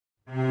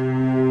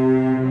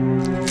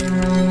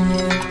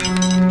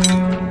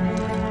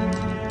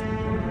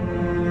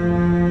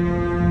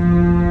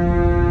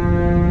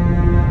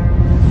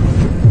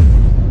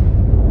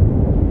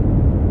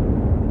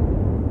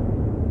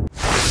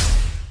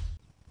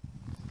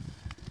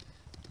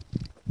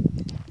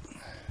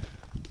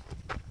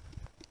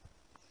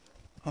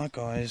Hi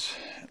guys,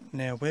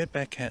 now we're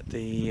back at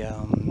the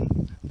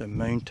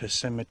Moonta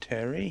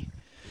Cemetery.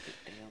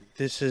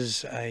 This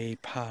is a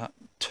part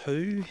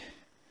 2.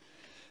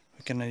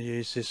 We're going to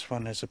use this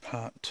one as a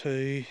part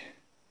 2,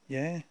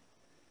 yeah?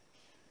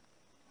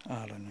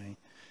 I don't know.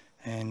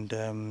 And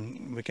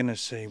we're going to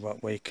see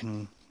what we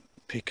can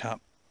pick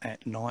up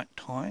at night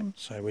time.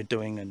 So we're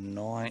doing a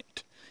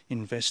night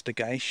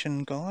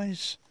investigation,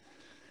 guys,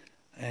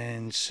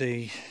 and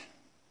see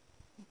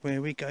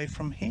where we go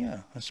from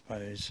here, I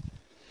suppose.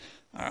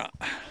 Alright,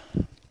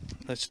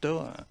 let's do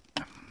it.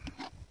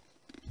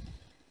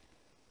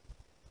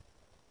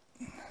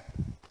 You're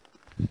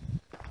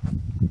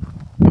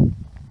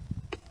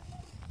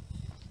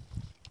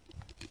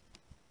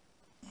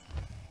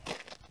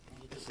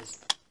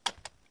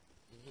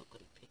not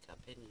going to pick up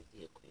any of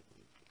the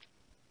equipment.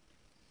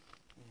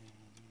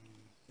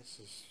 This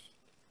is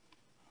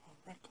a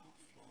record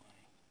fly.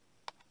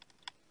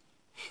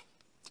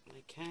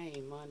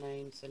 Okay, my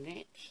name's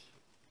Annette.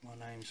 My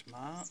name's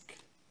Mark.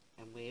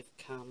 And we've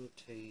come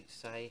to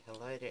say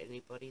hello to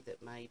anybody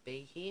that may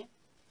be here.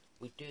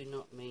 We do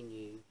not mean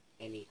you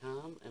any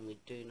harm, and we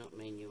do not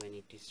mean you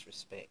any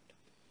disrespect.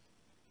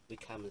 We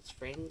come as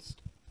friends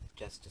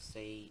just to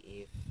see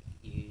if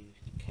you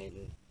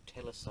can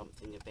tell us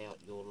something about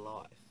your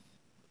life.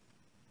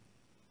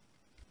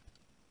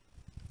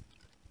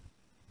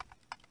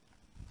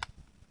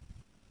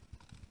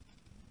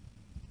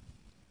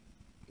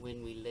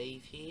 When we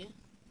leave here,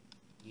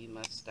 you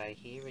must stay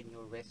here in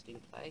your resting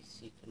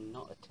place. You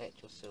cannot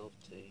attach yourself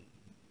to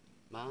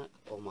Mark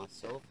or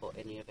myself or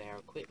any of our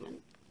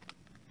equipment.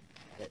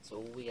 That's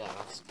all we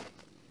ask.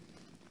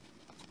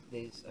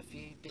 There's a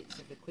few bits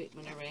of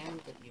equipment around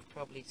that you've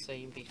probably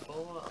seen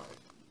before.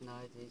 I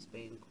know there's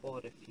been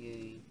quite a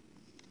few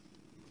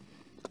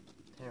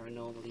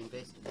paranormal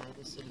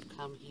investigators that have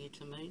come here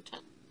to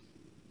Moonta.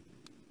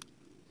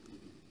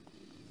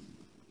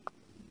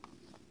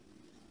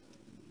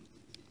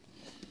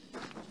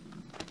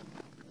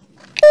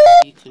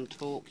 You can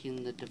talk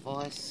in the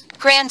device.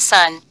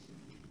 Grandson.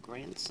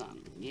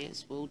 Grandson,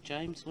 yes. Well,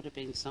 James would have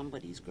been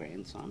somebody's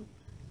grandson.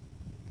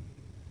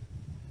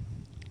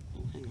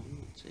 Oh, hang on,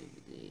 what's over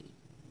there?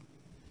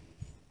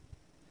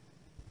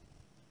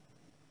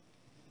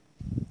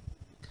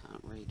 I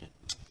can't read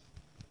it.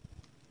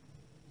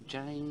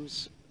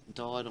 James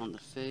died on the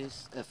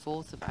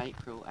 4th of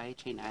April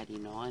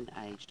 1889,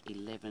 aged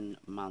 11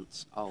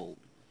 months old.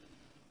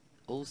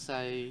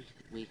 Also,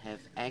 we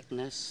have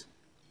Agnes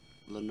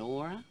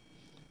Lenora,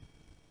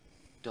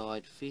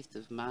 died 5th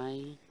of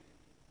May.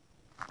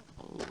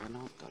 Oh, and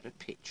I've got a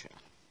picture.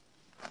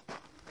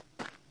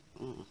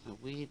 Oh, a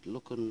weird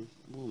looking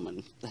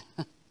woman.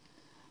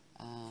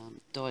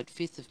 Died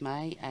 5th of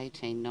May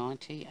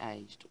 1890,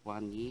 aged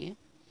 1 year.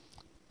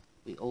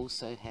 We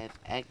also have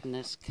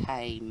Agnes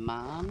K.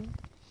 Mann,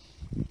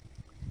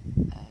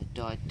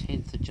 died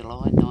 10th of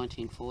July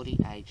 1940,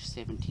 aged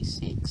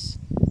 76,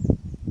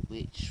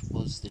 which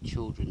was the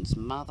children's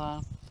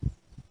mother.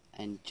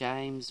 And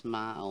James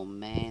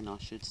Mann, I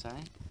should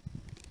say,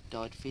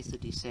 died 5th of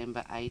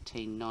December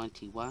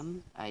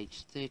 1891,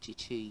 aged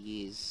 32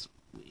 years,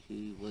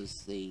 who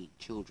was the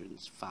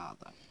children's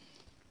father.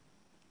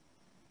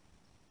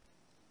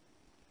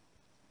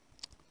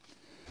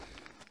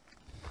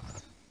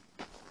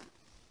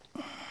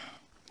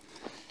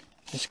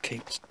 This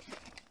keeps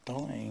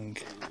dying.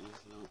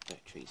 Oh,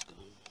 battery's gone.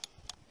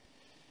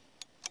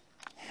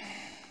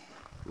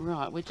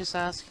 Right, we're just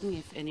asking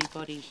if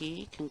anybody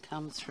here can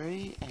come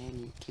through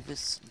and give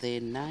us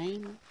their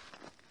name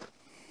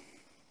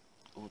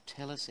or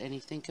tell us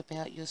anything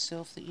about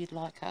yourself that you'd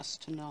like us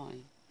to know.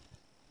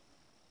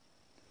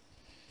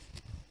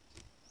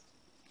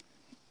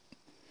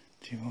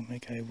 Do you want me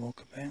to go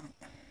walk about?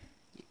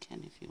 You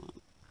can if you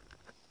want.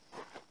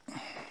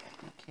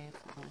 Be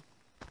careful.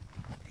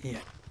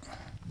 Yeah.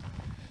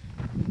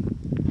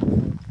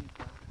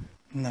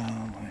 No,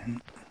 I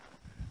won't.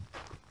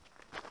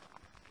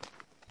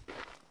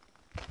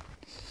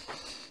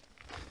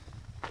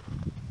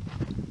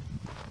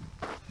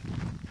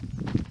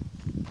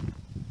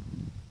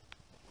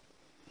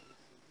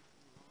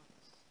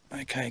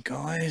 Okay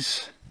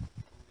guys,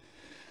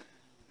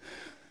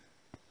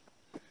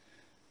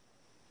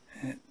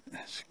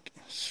 it's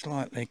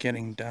slightly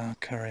getting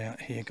darker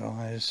out here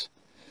guys.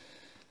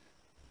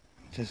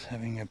 Just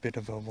having a bit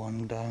of a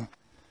wander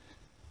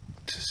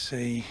to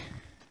see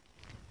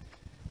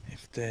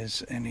if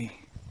there's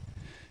any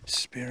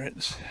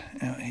spirits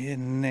out here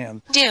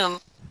now. Doom.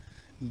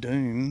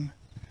 Doom?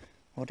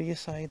 What do you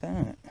say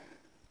that?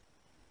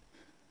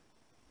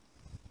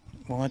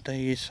 Why do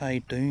you say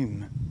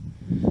doom?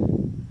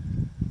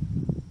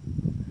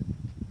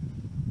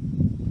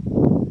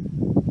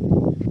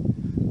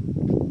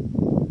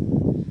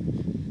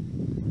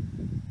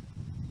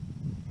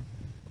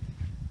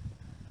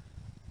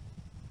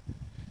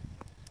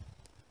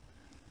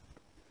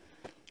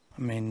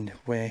 I mean,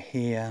 we're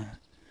here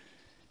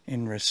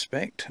in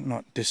respect,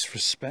 not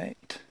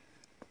disrespect.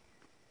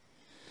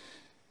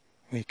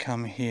 We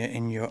come here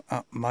in your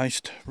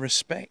utmost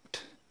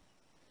respect.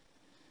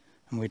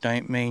 And we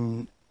don't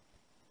mean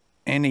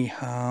any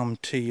harm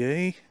to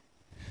you.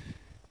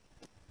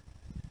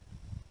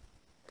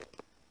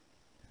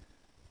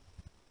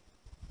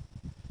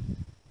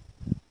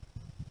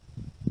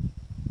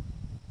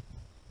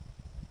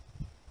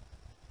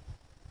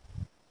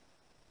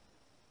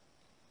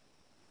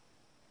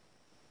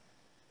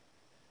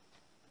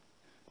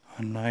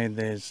 I know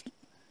there's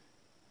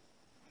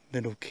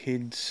little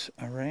kids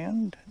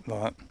around,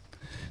 like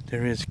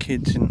there is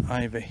kids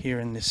over here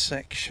in this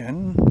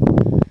section,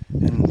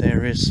 and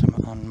there is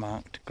some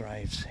unmarked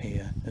graves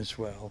here as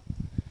well.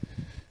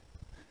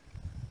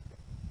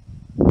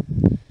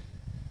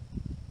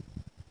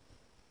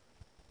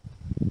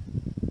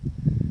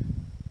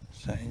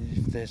 So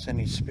if there's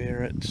any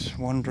spirits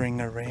wandering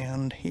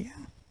around here,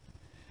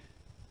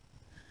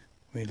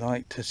 we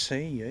like to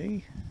see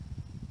you.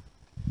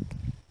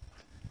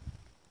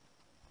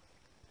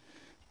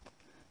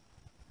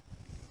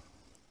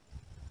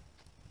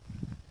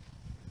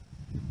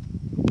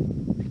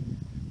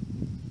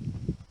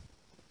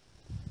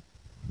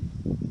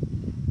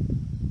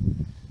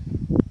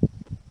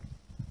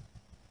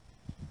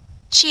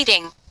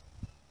 Cheating.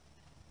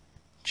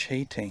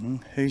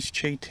 Cheating? Who's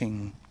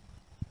cheating?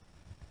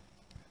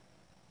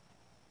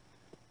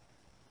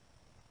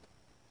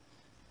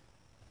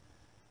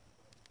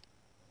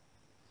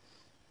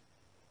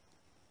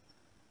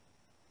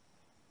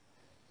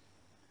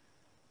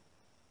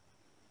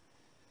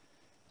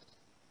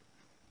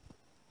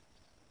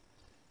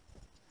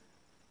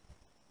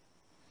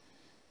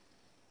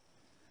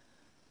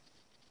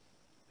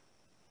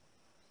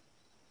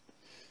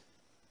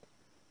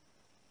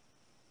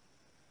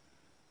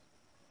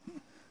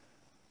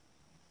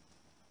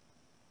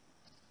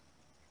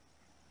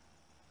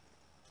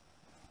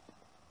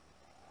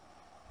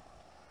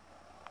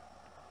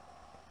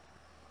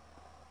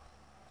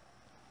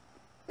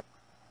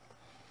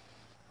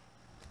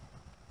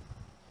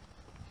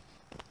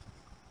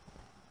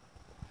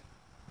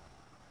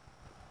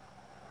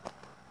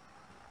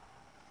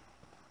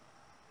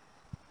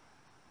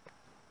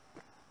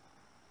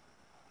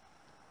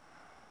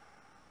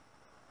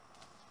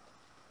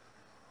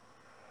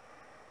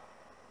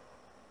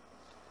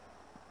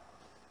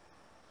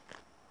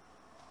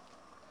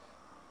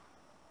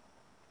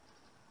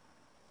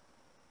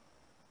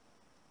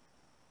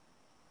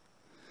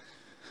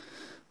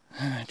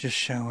 Just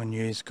showing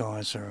you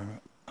guys are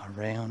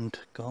around,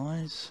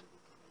 guys.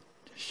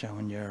 Just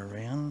showing you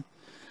around.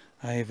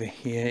 Over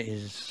here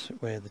is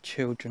where the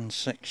children's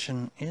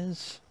section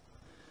is.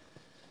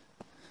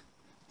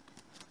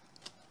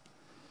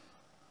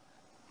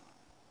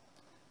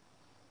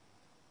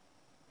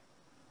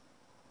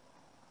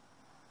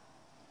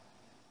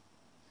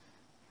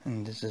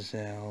 And this is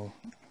our...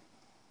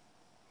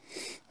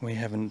 We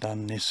haven't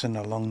done this in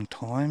a long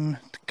time,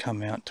 to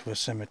come out to a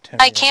cemetery.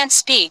 I can't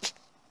speak.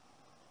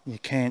 You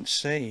can't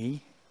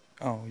see?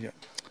 Oh, yeah.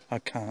 I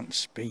can't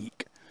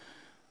speak.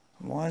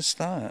 Why is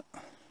that?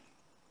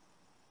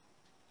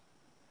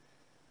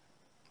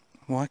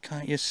 Why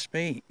can't you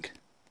speak?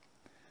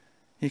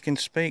 You can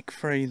speak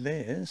through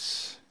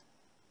this.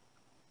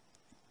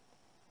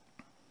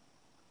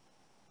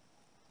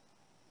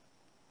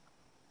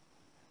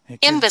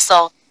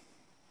 Imbecile.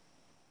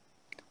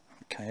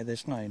 Okay,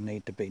 there's no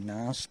need to be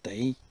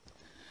nasty.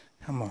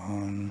 Come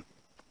on.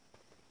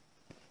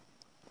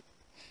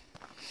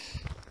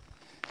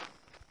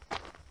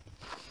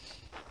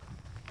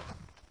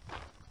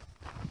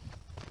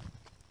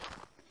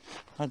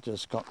 I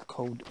just got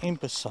called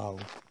imbecile.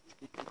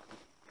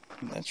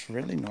 That's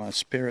really nice.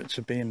 Spirits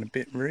are being a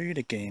bit rude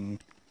again.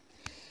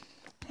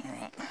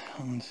 Alright,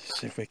 let's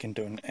see if we can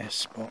do an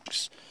S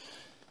box.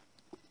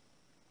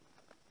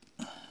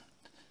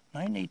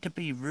 No need to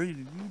be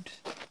rude.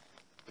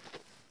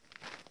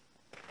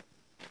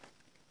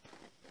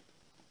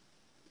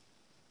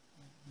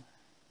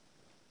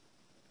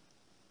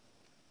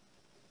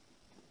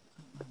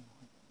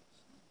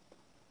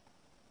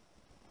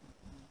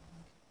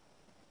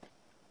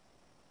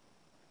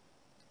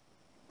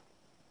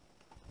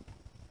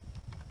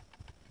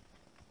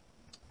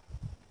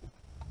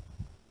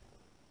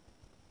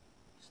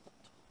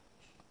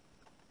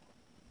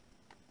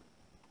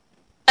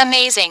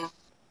 Amazing.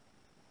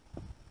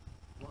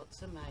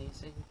 What's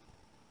amazing? Oh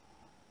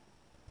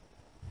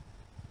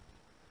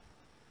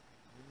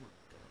my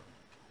god.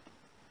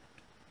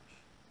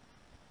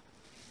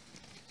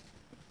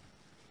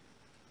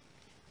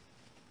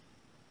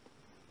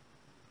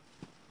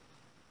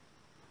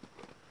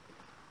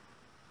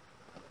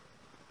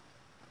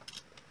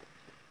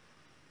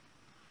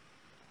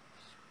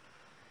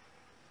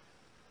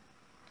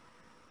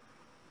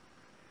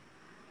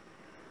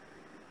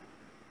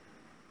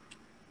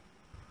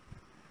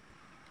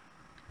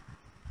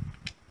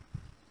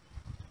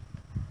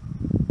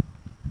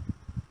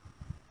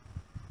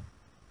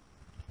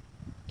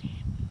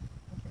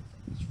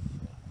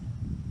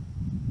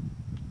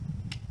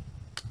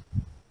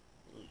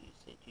 You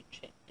said you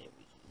checked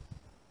everything.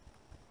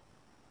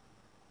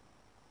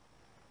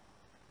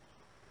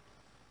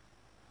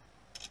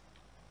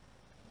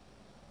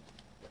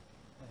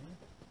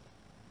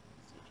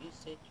 You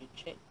said you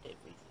checked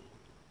everything.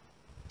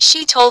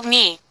 She told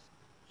me.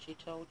 She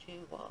told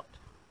you what?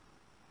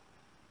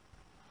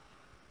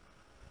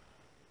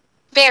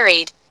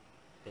 Buried.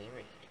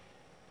 Buried.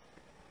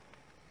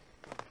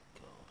 Oh,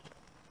 God.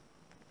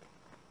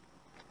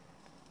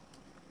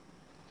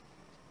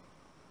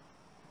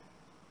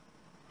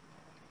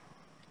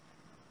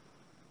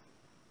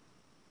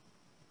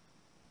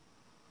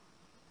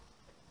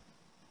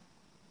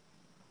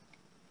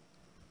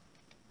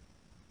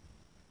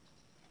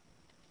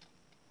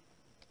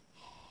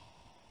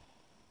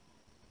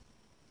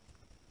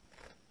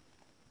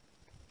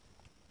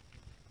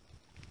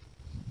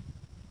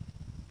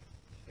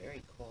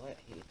 Very quiet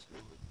here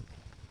tonight.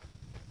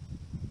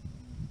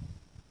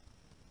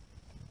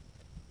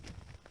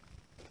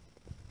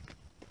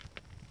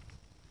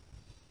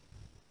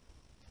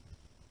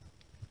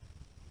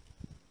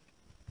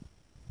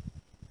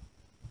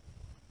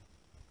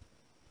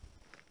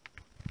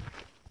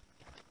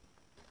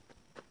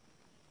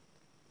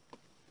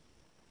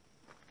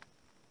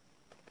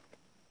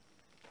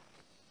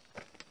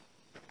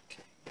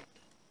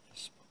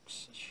 This box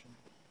session.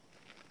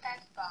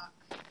 Xbox.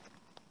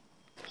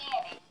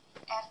 Eerie.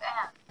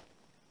 FM.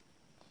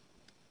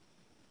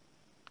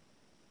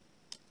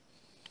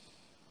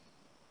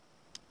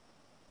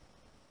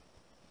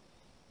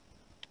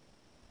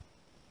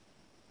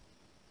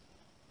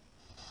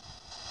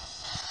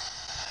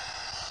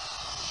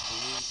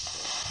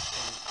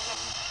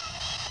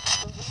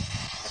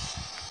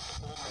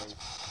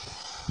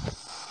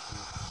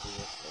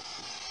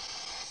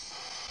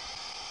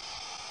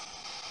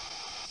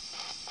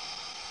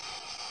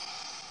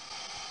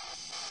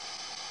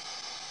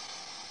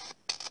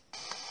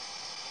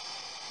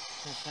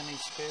 If there's any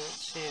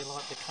spirits here,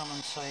 like to come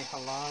and say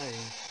hello.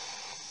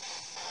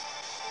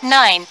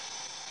 9.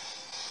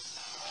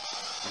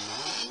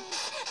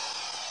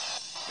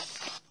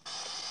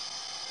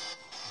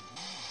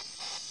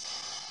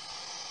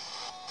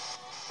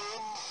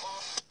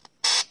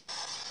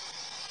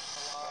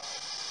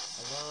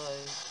 Hello.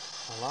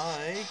 Hello?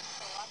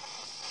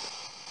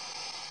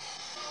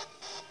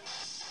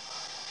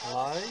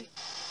 Hello?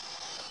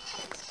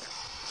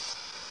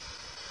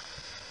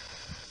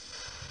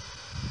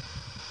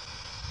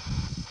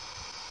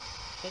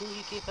 Can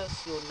you give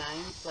us your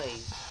name,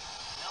 please?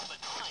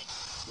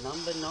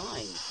 Number 9.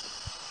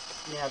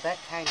 Now that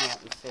came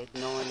out and said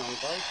 9 on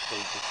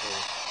Ghosttube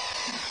before.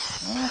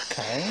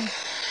 Okay.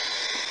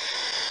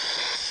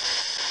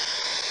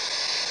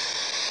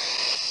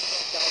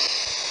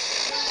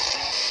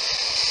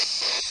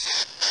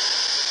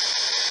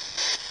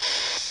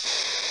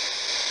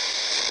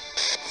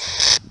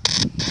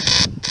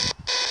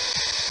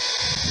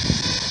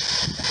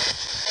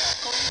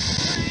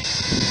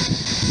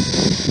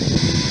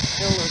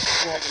 Tell us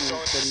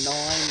what the 9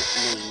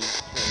 means,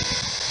 please.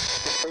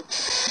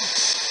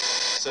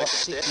 What's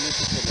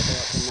significant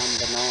about the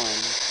number 9?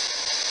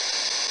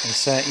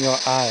 Is that your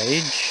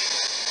age?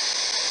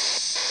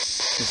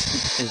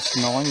 Is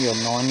 9, you're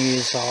 9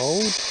 years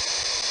old?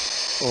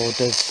 Or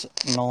does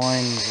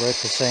 9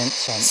 represent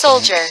something?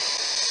 Soldier. 9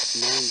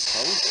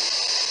 soldiers.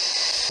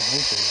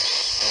 Soldiers.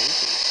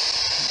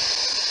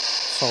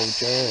 Soldiers.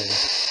 Soldier.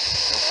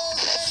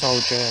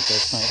 Soldier,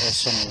 there's no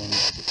S on the end.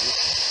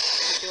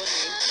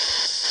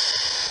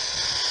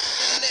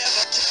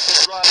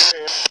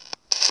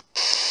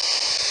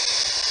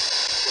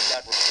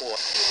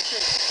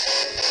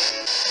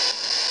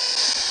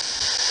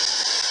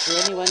 Is there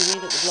anyone here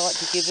that would like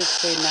to give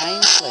us their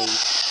name, please?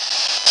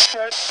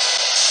 Sid.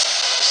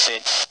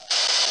 Sid.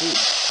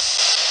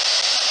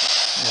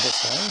 What'd it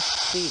say?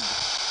 Sid.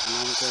 And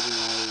I'm getting a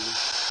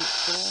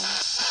picture.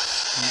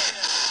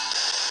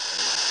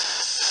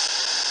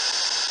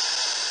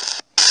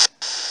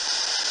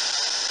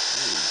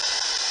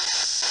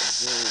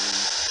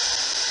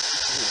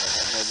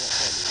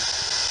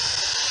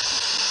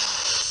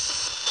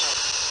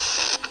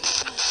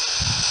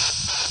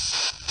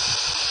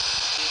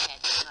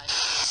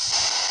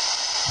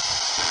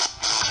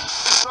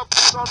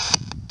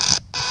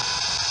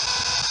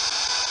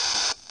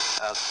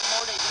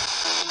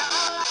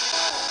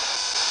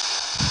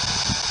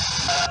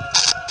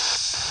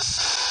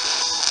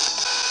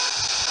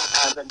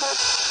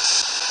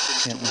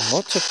 Getting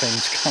lots of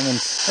things coming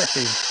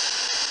through,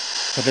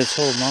 but it's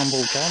all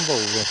mumble jumble.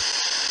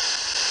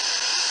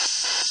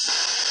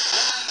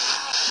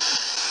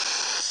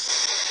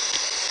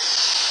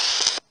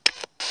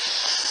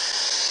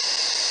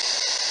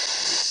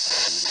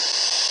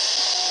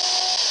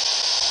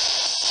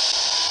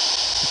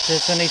 If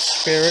there's any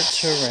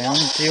spirits around,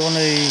 do you want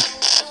to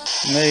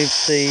move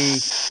the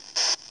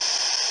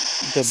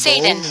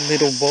Satan. ball,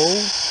 little ball?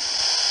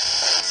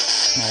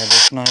 No,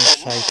 there's no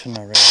Satan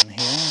around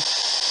here.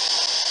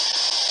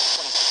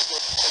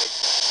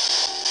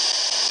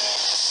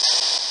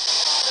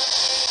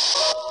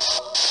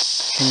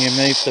 Can you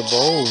move the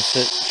balls?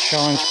 It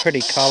shines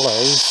pretty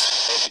colours.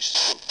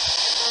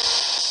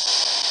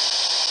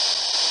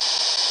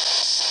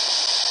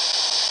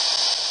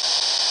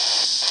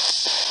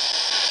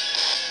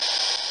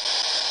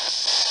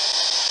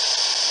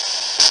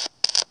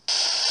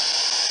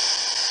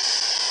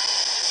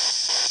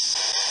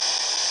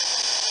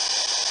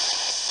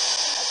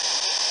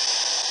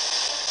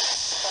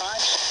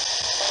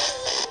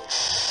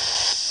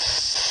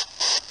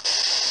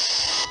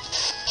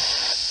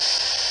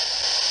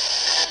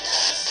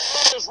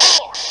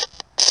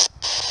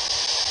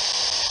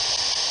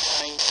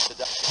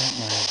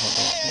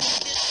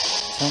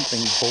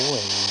 something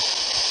boring.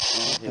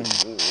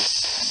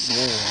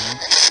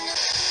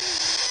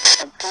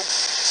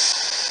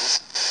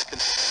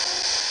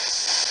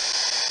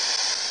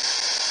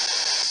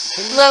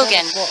 Can you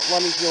Logan. tell us what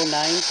one of your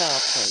names are,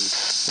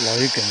 please?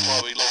 Logan.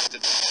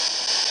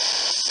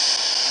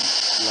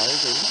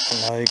 Logan.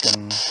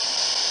 Logan.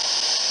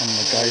 I'm the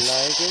Hello, ghost.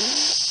 Logan.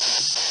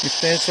 If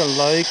there's a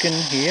Logan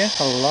here,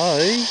 hello.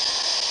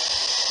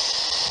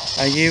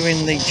 Are you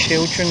in the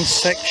children's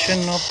section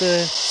of the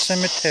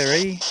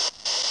cemetery?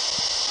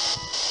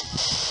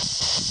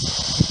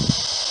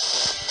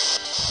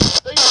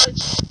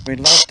 We'd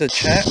love to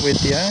chat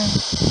with you,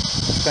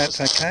 if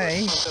that's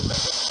okay.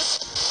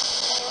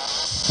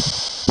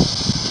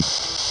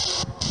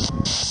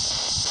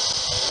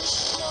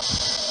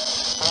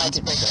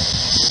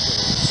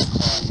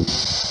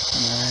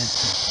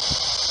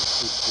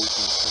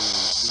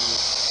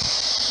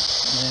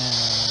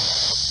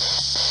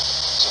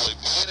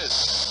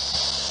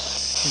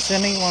 Is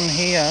anyone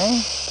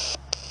here?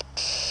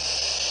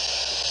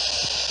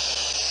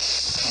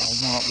 I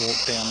might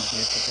walk down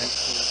here for that.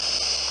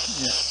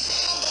 Yeah.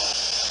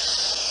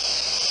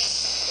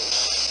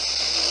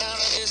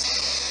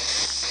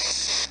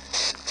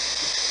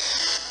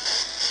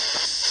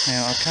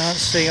 Now I can't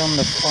see on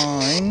the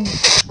phone,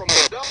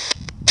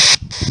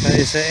 but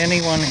is there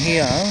anyone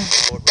here?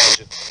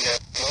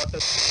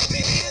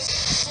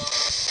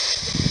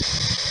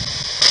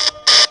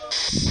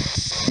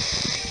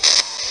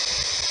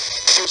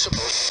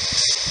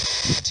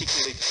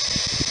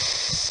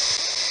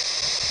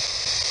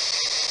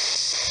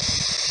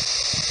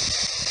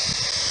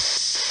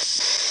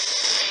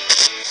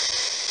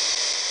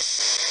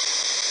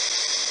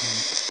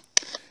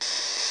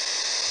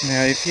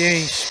 Now if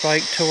you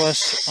spoke to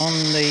us on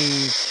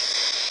the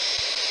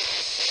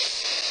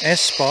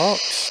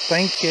S-Box,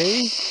 thank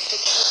you.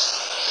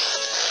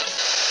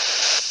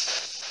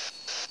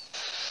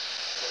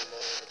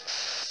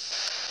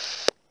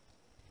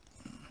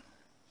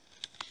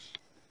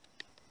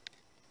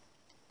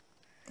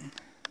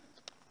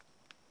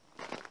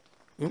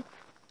 Oop.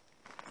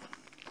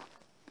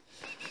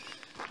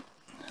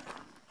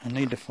 I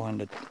need to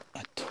find a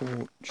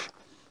torch.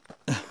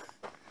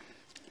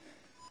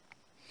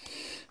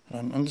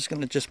 I'm just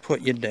going to just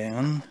put you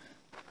down.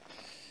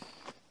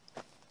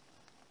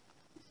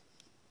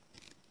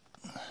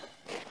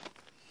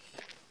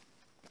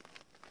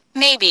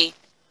 Maybe.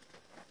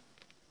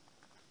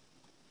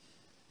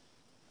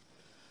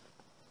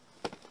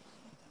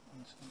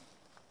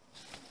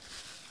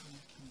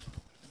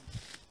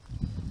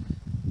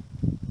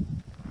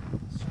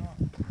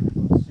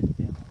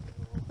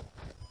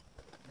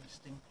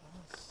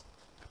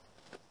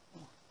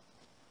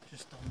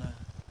 Just on the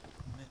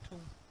metal.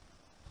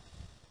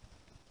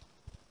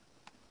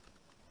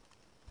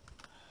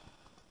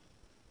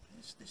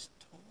 Where's this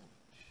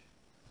torch?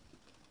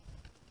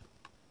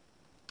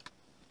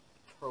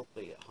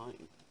 Probably at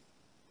home.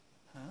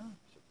 Huh?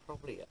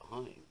 Probably at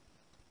home.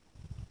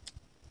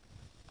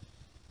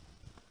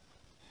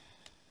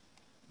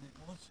 It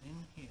was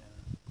in here.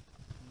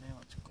 Now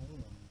it's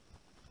gone.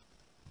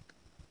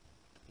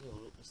 Yeah,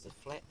 well, it was the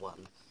flat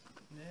one.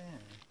 Yeah.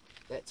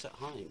 That's at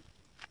home.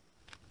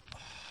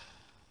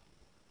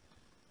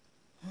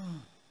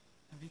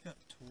 Have you got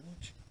a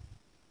torch?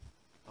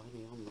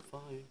 Only on the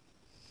phone.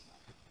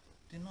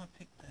 Didn't I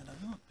pick that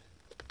up?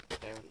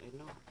 Apparently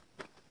not.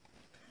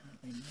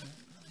 Apparently not.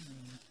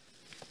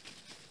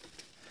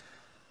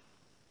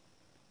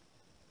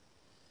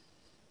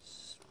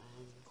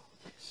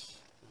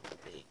 Oh,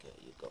 there you go,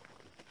 you got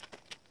one.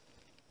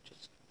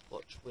 Just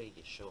watch where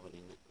you're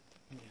shining it.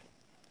 Yeah.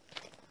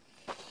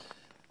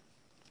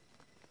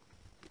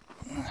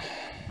 I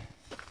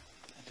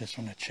just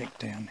want to check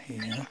down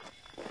here.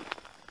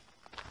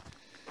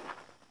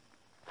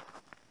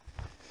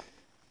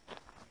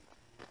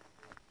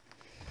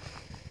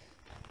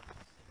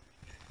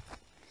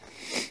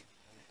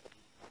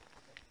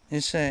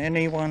 Is there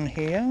anyone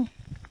here?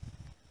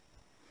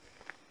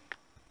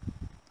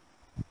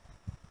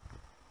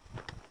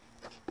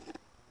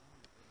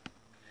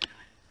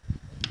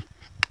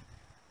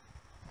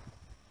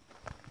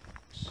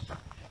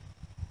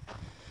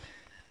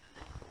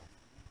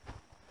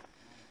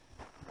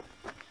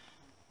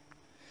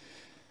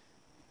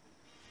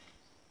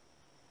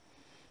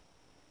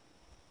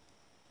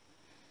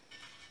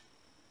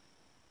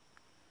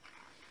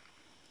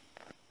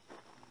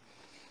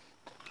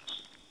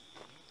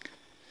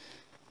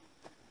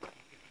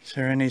 Is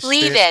there any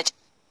Leave it.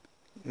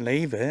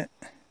 Leave it?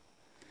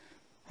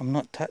 I'm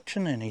not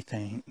touching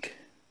anything.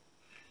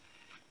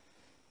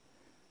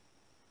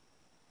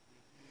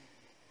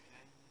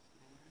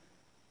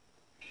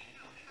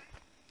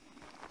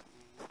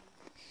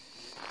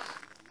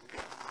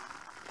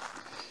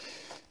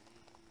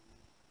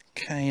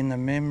 Okay, in the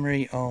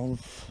memory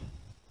of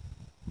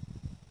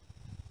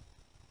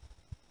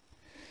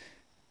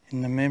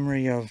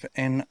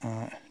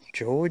N.R.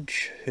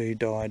 George, who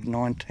died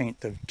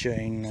 19th of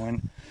June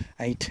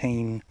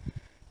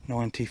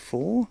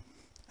 1894,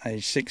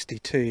 aged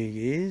 62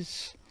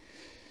 years.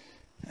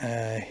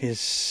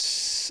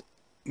 His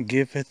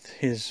giveth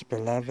his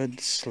beloved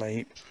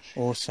sleep,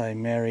 also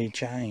Mary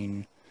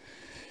Jane,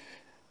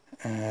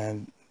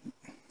 the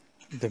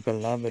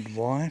beloved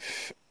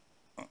wife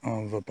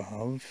of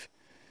above,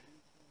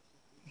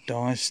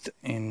 died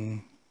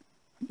in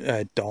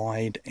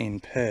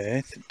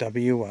Perth,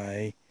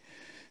 WA,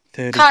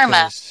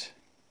 Karma. 31st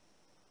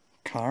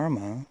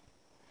Karma,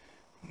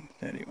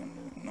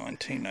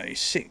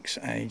 1906,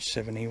 age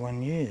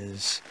 71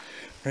 years.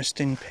 Rest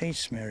in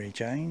peace, Mary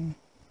Jane.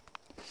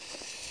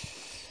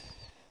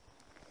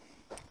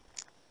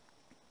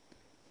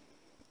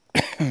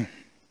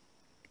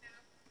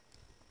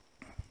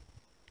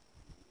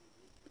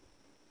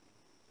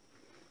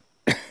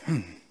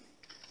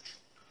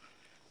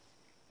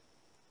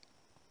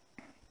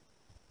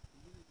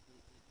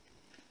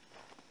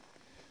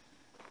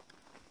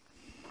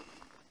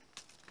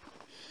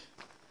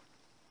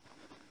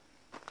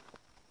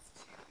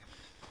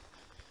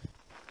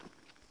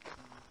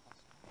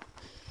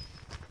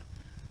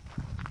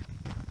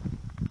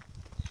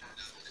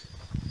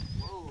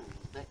 Whoa,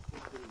 that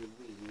could be the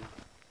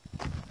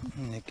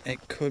ring.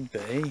 It could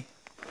be,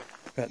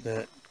 but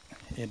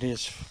it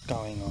is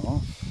going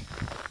off.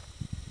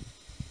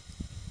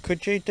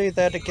 Could you do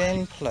that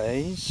again,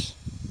 please?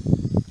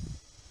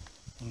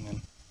 Hang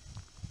on.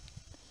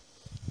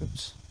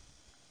 Oops.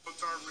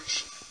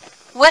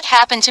 What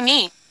happened to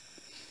me?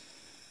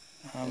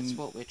 That's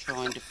what we're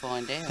trying to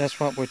find out. That's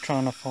what we're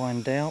trying to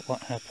find out,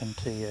 what happened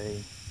to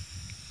you.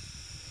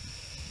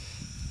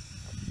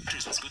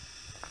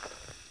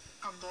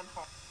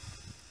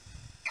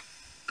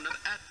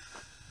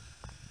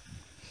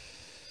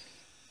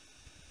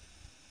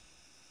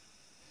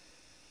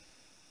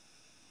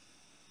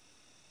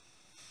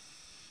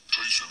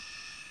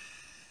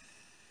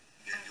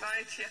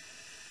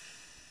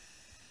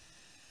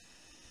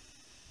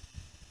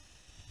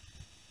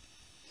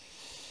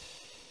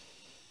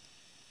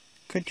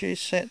 Could you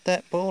set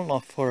that ball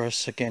off for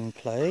us again,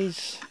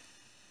 please?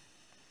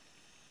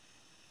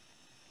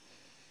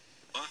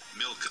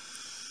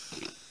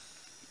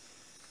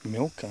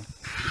 Milker?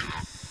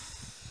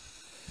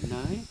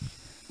 No?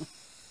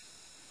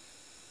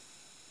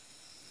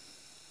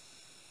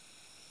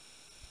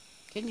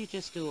 Can you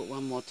just do it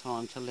one more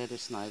time to let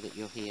us know that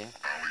you're here?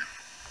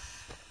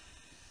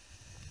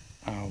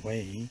 Are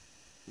we?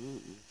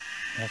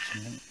 That's a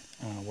minute.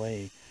 Are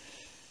we?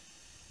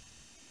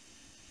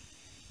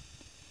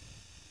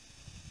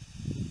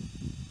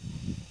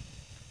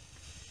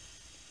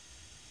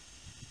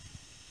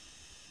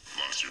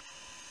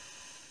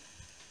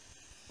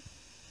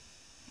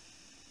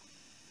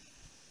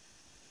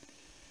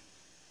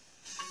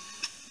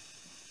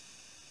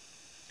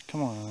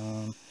 Come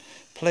on.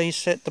 Please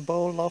set the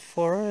ball off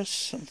for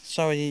us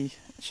so we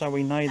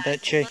know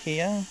that you're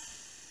here.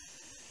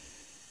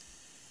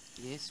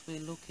 Yes, we're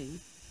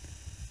looking.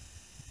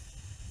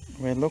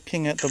 We're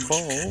looking at the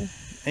ball.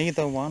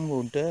 Either one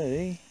will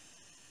do.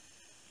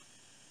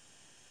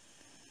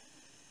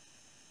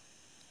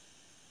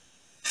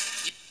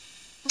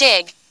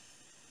 Dig.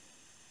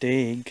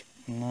 Dig?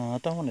 No, I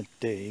don't want to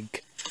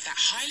dig.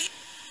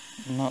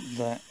 Not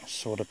that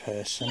sort of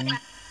person. I'm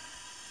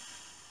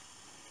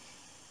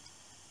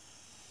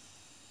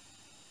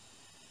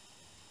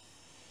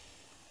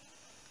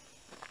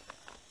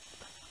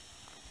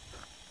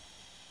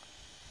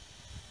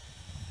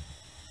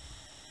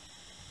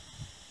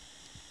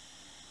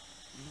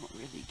not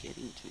really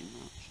getting too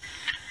much.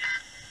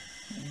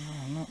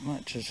 No, not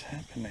much is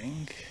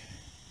happening.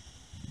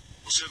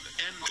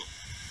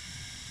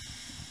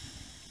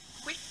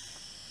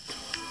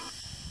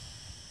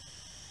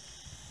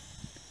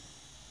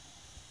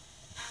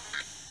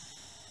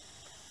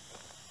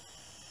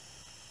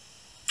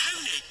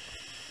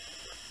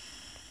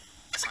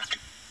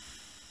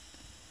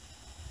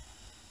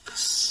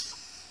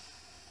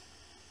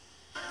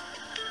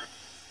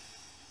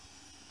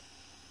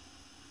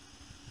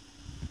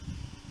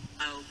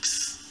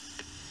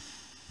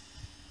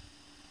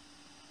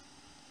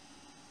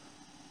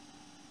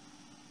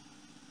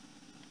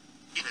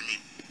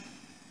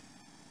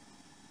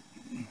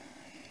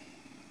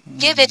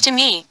 Give it to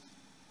me.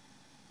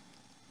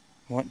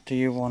 What do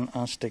you want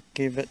us to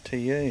give it to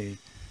you?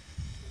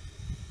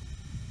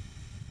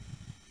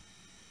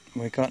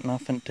 We got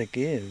nothing to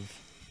give.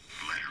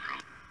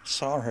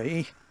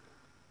 Sorry.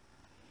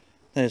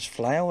 There's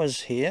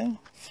flowers here.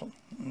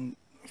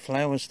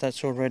 Flowers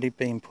that's already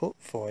been put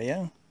for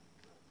you.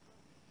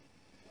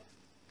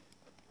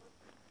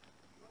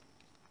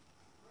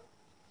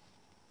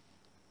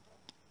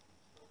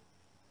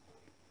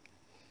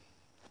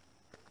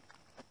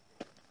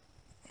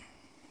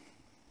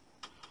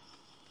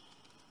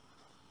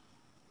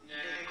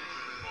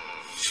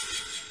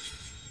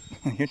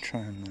 You're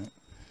trying that.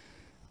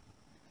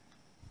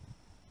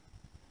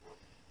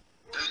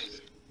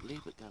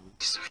 Leave it going.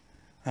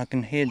 I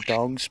can hear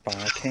dogs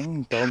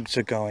barking. Dogs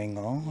are going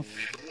off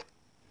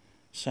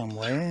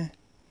somewhere.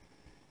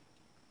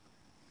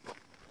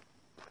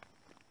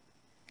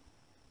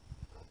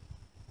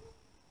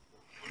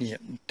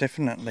 Yep,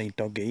 definitely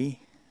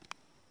doggy.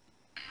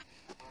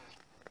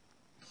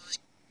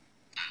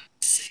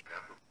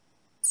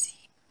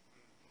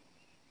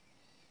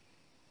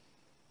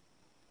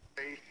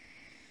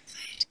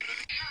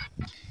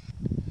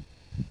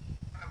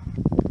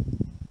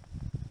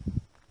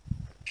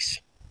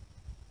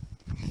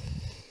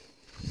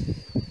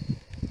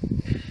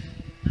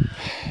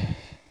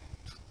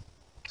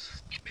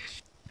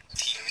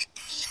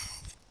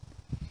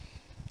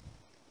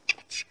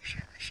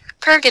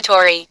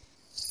 Purgatory.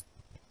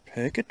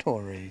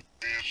 Purgatory.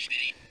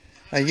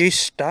 Are you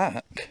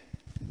stuck?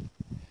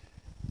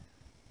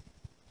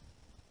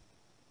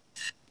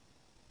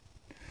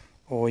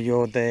 Or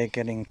you're there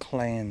getting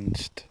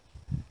cleansed?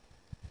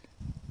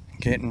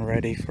 Getting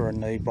ready for a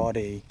new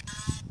body?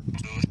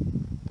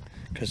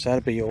 Because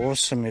that'd be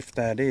awesome if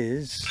that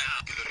is.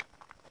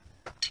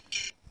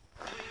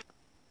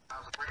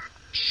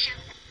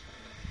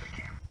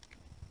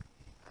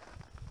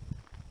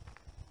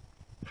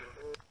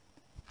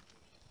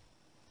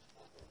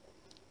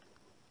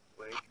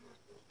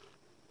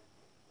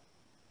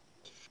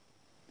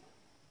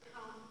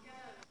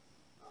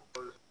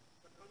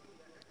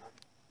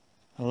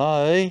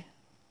 Hello?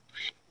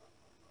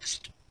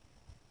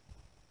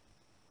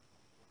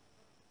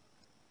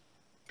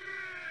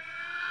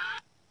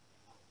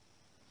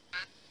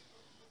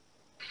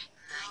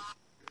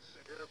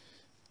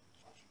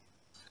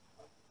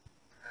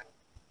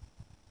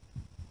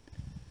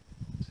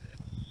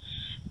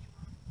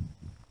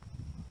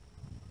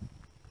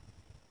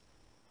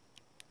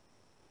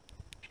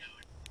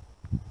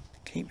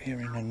 Keep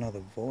hearing another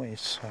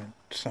voice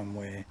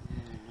somewhere.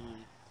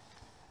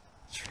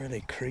 It's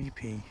really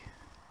creepy.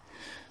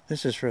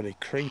 This is really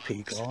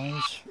creepy,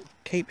 guys.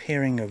 Keep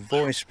hearing a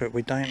voice, but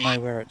we don't know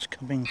where it's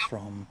coming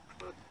from.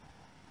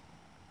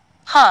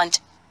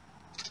 Haunt.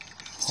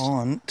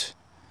 Haunt?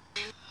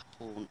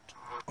 Haunt.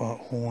 Or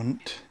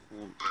haunt?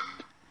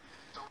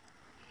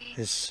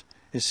 Is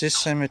this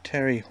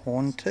cemetery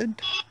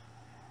haunted?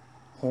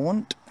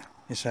 Haunt?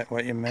 Is that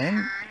what you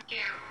meant?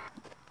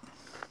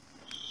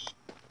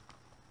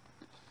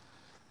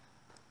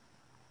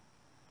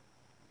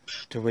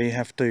 Do we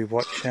have to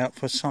watch out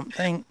for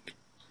something?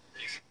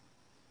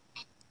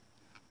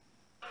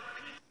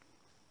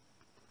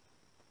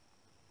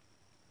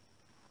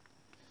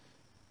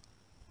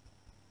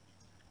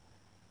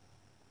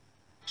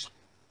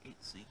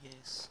 It's a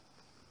yes.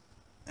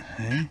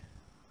 Huh?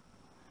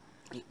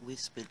 It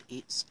whispered,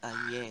 it's a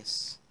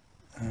yes.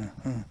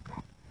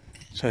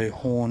 So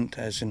haunt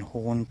as in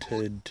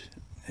haunted.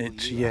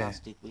 It's Well, you yeah.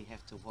 asked did we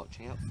have to watch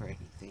out for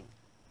anything.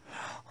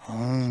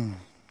 Oh.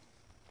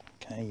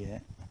 Okay, yeah.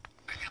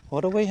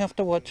 What do we have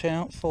to watch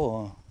out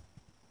for?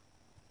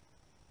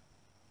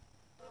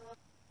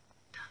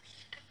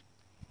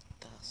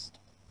 Dust.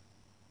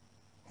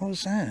 What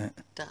was that?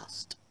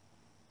 Dust.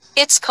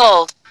 It's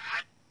cold.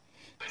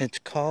 It's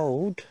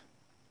cold.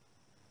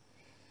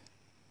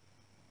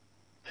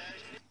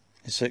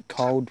 Is it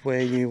cold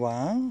where you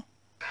are?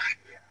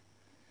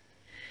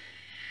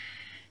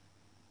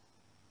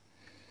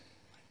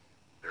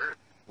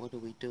 What are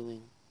we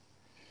doing?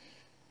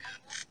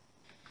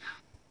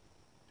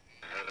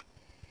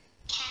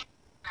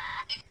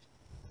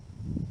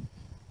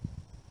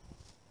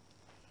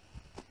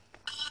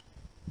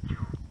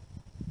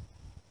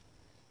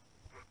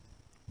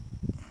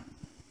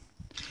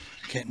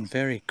 Getting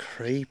very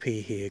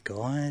creepy here,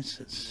 guys.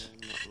 It's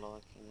I'm not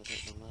liking it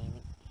at the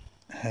moment.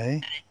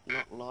 hey,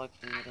 Not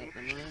liking it at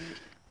the moment.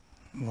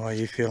 why are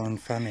you feeling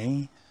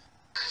funny?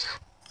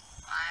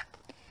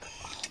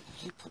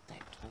 You put that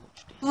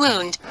torch down.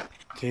 Wound.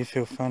 Do you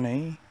feel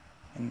funny?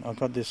 And I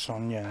got this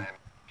on you.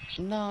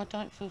 No, I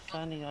don't feel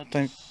funny. I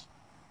Don't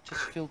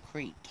just feel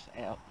creeped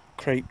out.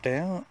 creeped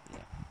out?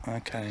 Yeah.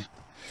 Okay.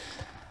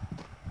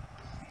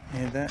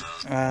 Yeah,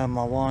 that.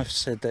 My wife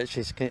said that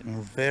she's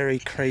getting very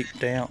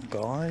creeped out,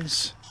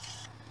 guys.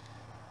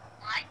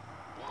 What?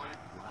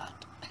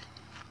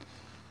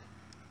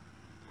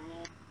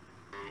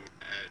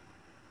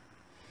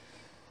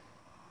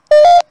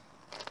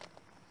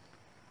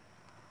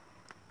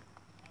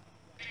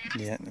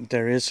 Yeah,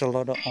 there is a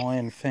lot of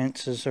iron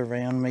fences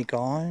around me,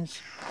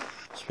 guys,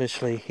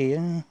 especially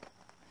here.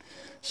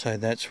 So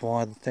that's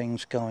why the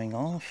thing's going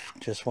off.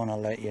 Just want to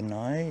let you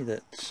know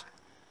that's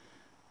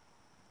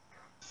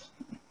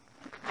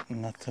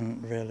nothing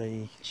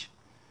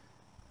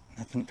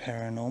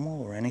paranormal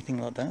or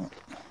anything like that.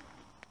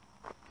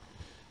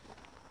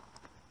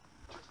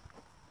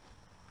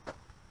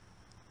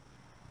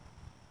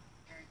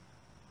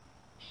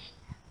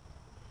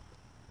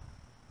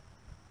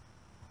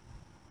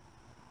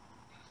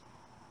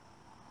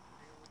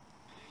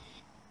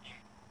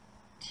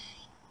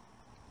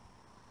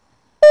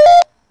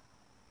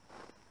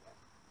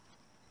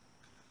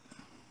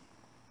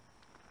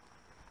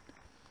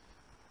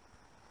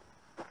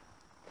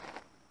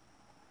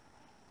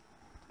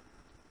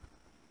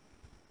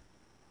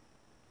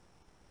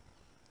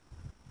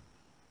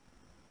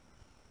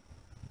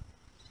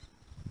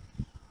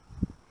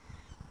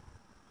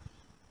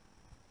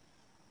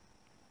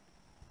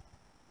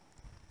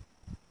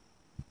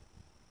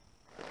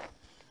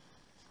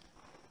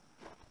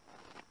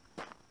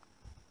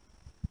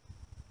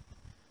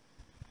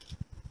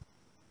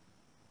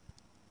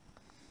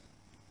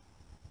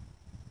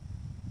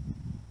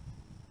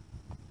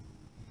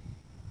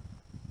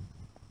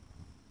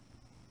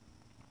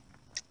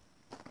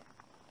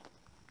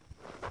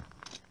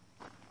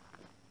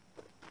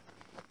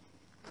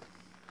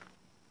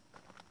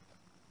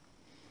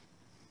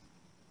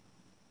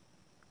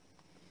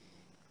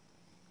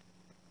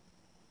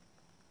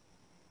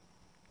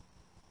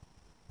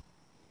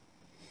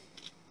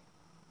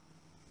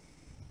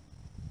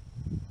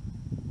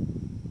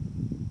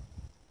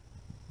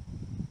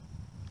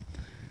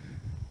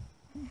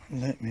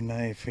 let me know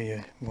if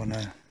you want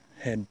to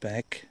head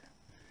back.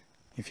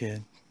 If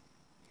you,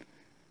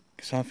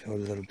 because I feel a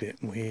little bit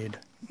weird.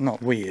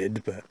 Not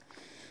weird, but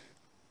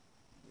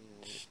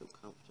Yeah, I feel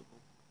comfortable.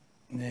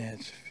 yeah,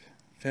 it's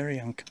very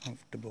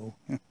uncomfortable.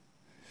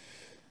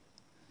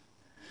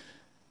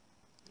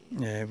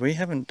 Yeah, we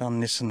haven't done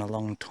this in a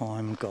long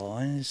time,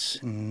 guys,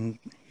 and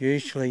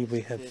usually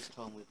we have... It's the first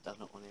time we've done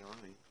it on our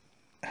own.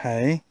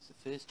 Hey? It's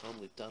the first time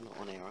we've done it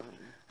on our own.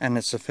 And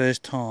it's the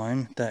first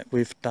time that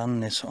we've done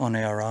this on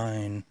our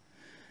own,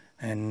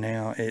 and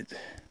now it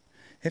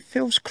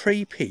feels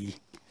creepy.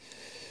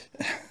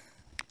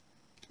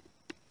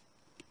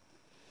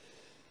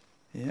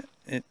 Yeah,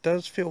 it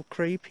does feel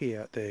creepy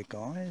out there,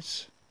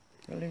 guys.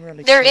 Really,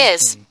 really There creepy.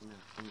 is. No,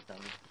 I'm done.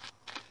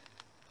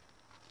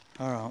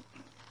 Alright.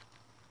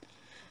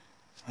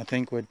 I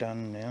think we're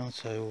done now,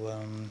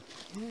 so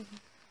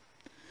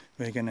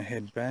we're going to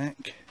head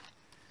back.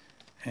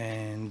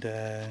 And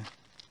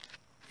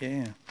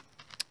yeah.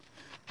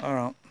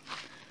 Alright.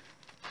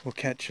 We'll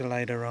catch you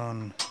later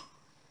on.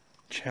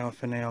 Ciao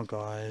for now,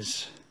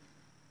 guys.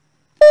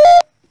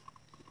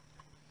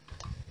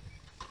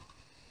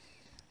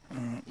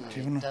 Alright, No, do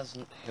you it wanna...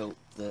 doesn't help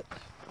that...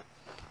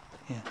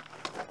 Yeah.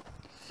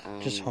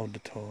 Just hold the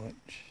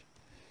torch.